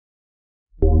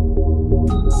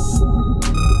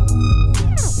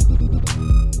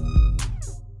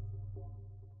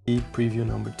Preview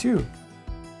number 2.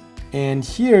 And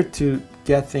here, to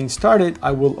get things started,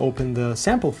 I will open the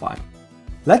sample file.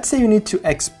 Let's say you need to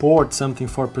export something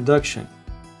for production.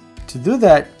 To do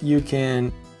that, you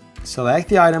can select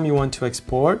the item you want to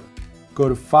export, go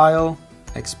to File,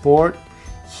 Export.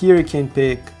 Here you can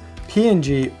pick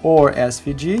PNG or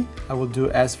SVG. I will do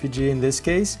SVG in this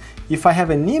case. If I have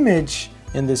an image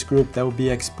in this group that will be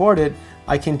exported,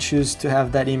 I can choose to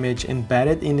have that image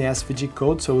embedded in the SVG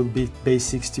code, so it will be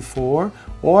base64,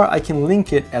 or I can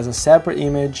link it as a separate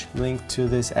image linked to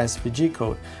this SVG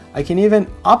code. I can even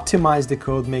optimize the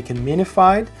code, make it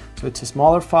minified, so it's a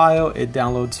smaller file, it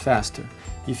downloads faster.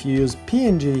 If you use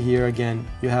PNG here again,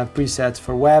 you have presets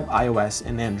for web, iOS,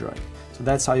 and Android. So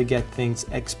that's how you get things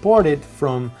exported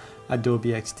from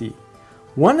Adobe XD.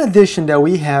 One addition that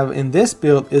we have in this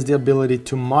build is the ability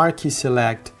to marquee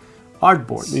select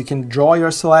artboard. You can draw your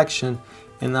selection,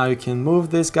 and now you can move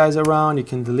these guys around, you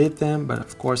can delete them, but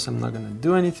of course I'm not going to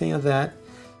do anything of that.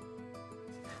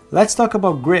 Let's talk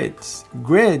about grids.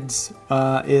 Grids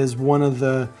is one of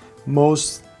the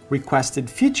most requested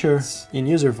features in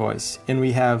user voice, and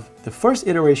we have the first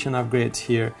iteration of grids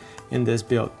here in this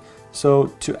build. So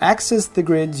to access the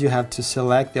grids, you have to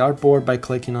select the artboard by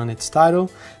clicking on its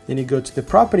title, then you go to the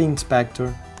property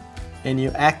inspector and you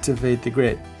activate the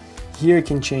grid. Here you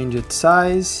can change its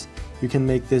size, you can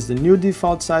make this the new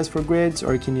default size for grids,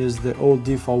 or you can use the old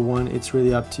default one, it's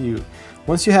really up to you.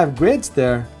 Once you have grids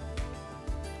there,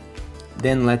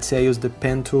 then let's say I use the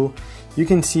pen tool, you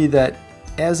can see that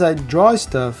as I draw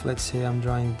stuff, let's say I'm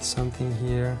drawing something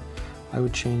here, I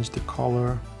would change the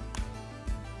color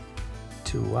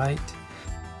to white.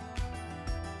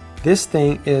 This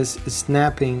thing is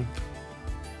snapping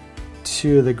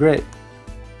to the grid.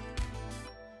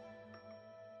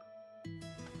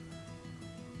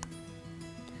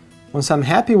 Once I'm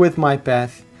happy with my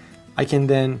path, I can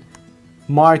then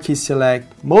marquee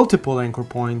select multiple anchor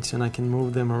points and I can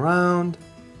move them around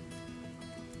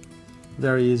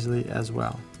very easily as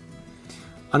well.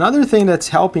 Another thing that's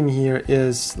helping here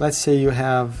is, let's say you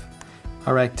have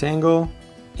a rectangle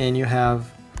and you have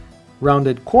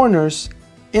rounded corners.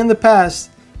 In the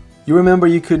past, you remember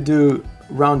you could do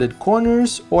rounded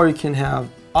corners, or you can have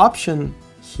option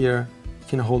here, you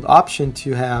can hold option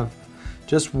to have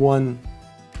just one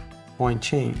point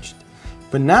changed.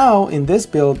 But now in this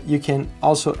build, you can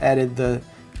also edit the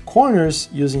corners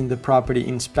using the property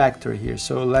inspector here.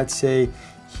 So let's say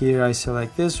here I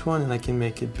select this one and I can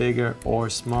make it bigger or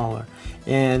smaller.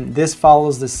 And this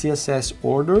follows the CSS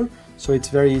order, so it's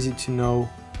very easy to know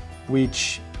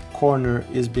which corner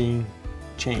is being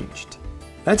changed.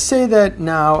 Let's say that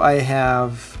now I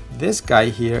have this guy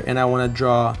here and I want to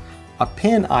draw a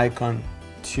pen icon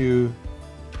to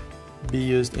be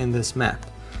used in this map.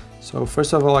 So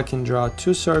first of all, I can draw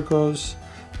two circles,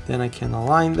 then I can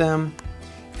align them,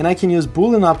 and I can use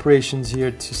Boolean operations here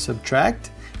to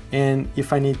subtract. And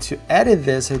if I need to edit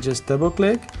this, I just double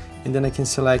click and then I can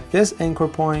select this anchor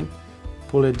point,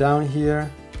 pull it down here,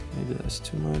 maybe that's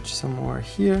too much, some more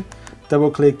here,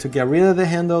 double click to get rid of the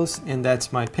handles, and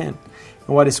that's my pen.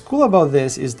 And what is cool about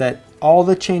this is that all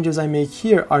the changes I make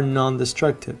here are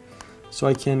non-destructive. So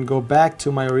I can go back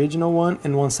to my original one,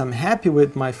 and once I'm happy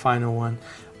with my final one,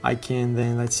 I can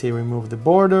then, let's say, remove the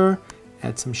border,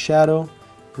 add some shadow,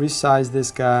 resize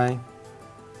this guy,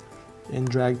 and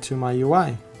drag to my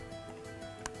UI.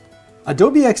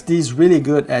 Adobe XD is really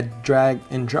good at drag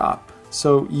and drop.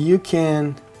 So you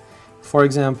can, for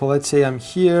example, let's say I'm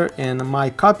here and my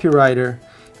copywriter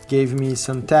gave me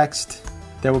some text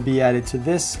that will be added to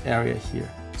this area here.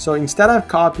 So instead of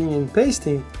copying and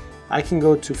pasting, I can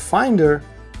go to Finder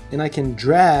and I can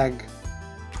drag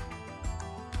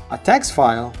a text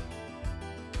file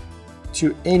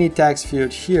to any text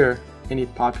field here, and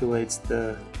it populates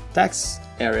the text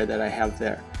area that I have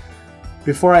there.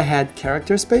 Before I had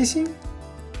character spacing,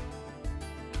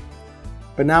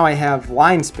 but now I have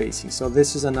line spacing. So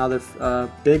this is another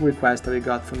big request that we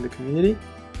got from the community,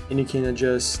 and you can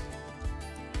adjust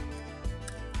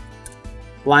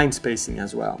line spacing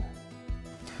as well.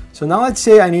 So now let's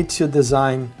say I need to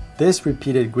design this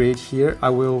repeated grid here. I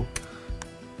will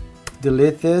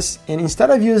delete this, and instead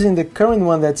of using the current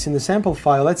one that's in the sample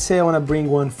file, let's say I want to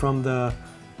bring one from the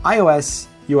iOS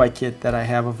UI kit that I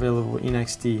have available in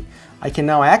XD. I can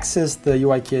now access the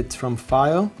UI kit from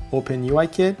File, Open UI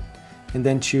Kit, and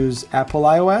then choose Apple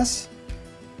iOS.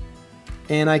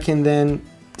 And I can then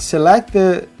select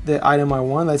the item I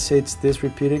want. Let's say it's this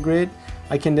repeated grid.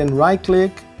 I can then right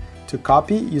click to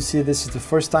copy. You see this is the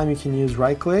first time you can use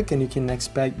right click, and you can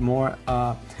expect more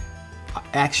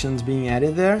actions being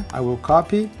added there. I will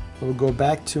copy, I will go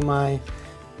back to my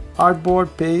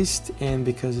artboard, paste, and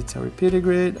because it's a repeated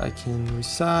grid, I can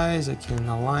resize, I can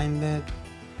align it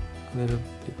a little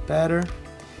bit better.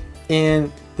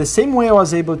 And the same way I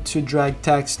was able to drag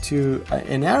text to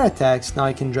an arrow text, now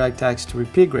I can drag text to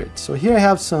repeat grid. So here I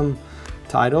have some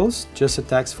titles, just a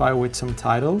text file with some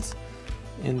titles,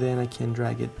 and then I can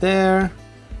drag it there.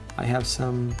 I have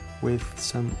some with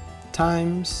some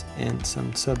times and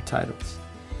some subtitles.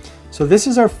 So this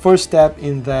is our first step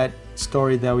in that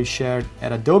story that we shared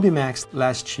at Adobe Max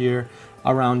last year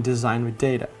around design with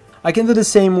data. I can do the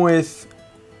same with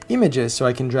images, so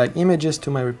I can drag images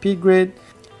to my repeat grid.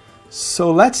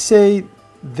 So let's say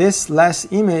this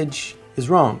last image is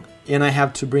wrong and I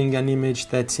have to bring an image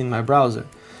that's in my browser.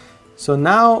 So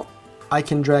now I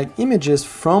can drag images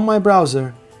from my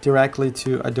browser directly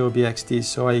to Adobe XD.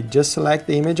 So I just select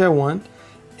the image I want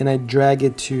and I drag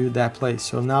it to that place.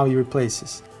 So now it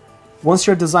replaces. Once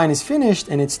your design is finished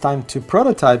and it's time to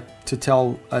prototype, to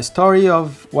tell a story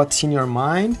of what's in your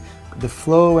mind, the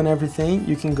flow and everything,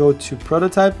 you can go to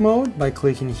prototype mode by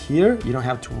clicking here. You don't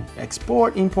have to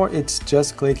export, import, it's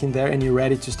just clicking there and you're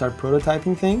ready to start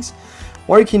prototyping things.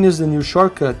 Or you can use the new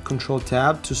shortcut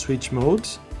Control-Tab to switch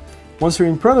modes. Once you're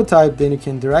in prototype, then you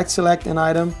can direct select an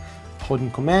item,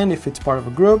 holding Command if it's part of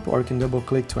a group, or you can double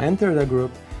click to enter the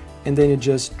group, and then you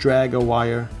just drag a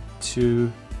wire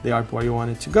to the artboard you want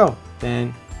it to go.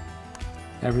 Then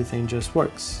everything just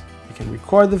works. You can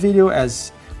record the video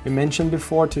as we mentioned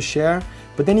before to share,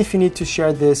 but then if you need to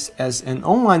share this as an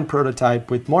online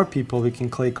prototype with more people, you can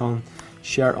click on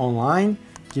Share Online,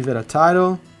 give it a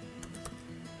title,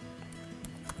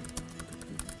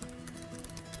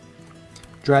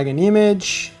 drag an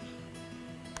image,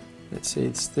 let's say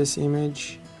it's this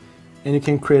image, and you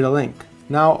can create a link.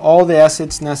 Now all the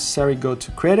assets necessary go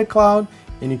to Creative Cloud,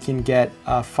 and you can get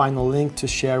a final link to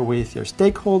share with your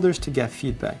stakeholders to get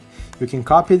feedback. You can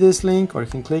copy this link or you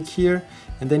can click here,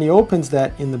 and then it opens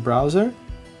that in the browser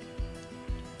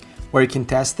where you can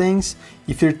test things.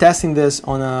 If you're testing this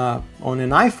on an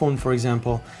iPhone, for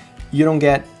example, you don't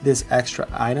get these extra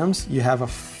items. You have a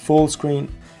full screen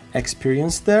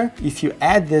experience there. If you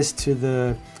add this to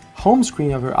the home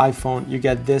screen of your iPhone, you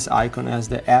get this icon as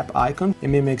the app icon. It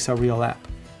mimics a real app.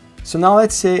 So now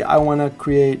let's say I want to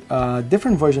create a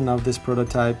different version of this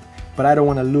prototype, but I don't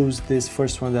want to lose this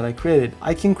first one that I created.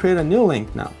 I can create a new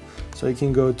link now. So you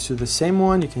can go to the same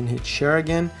one, you can hit share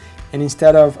again, and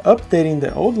instead of updating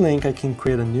the old link, I can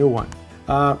create a new one.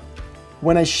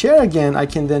 When I share again, I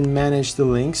can then manage the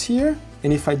links here.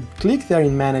 And if I click there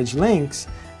in manage links,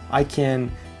 I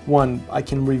can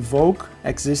revoke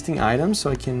existing items.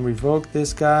 So I can revoke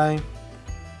this guy.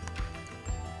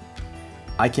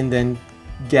 I can then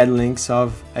get links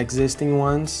of existing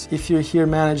ones. If you're here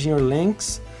managing your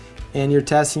links and you're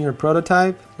testing your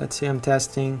prototype, let's say I'm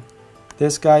testing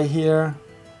this guy here,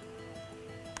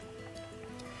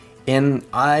 and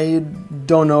I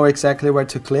don't know exactly where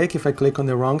to click. If I click on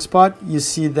the wrong spot, you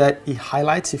see that it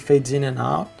highlights, it fades in and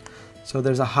out. So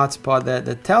there's a hotspot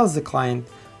that tells the client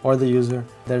or the user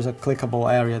there's a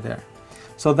clickable area there.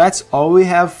 So that's all we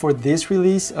have for this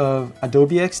release of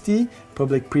Adobe XD,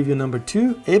 public preview number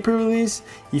 2, April release.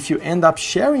 If you end up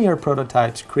sharing your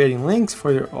prototypes, creating links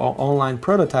for your online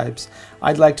prototypes,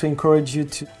 I'd like to encourage you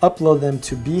to upload them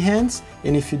to Behance.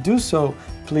 And if you do so,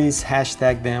 please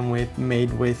hashtag them with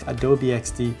Made with Adobe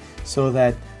XD so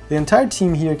that the entire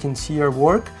team here can see your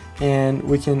work and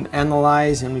we can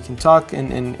analyze and we can talk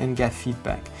and get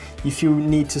feedback. If you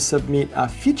need to submit a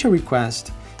feature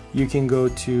request, you can go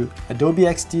to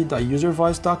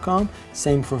adobexd.uservoice.com.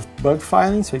 Same for bug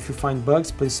filing. So if you find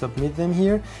bugs, please submit them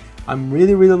here. I'm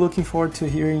really looking forward to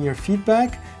hearing your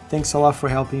feedback. Thanks a lot for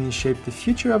helping me shape the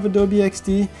future of Adobe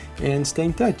XD, and stay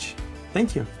in touch.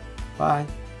 Thank you. Bye.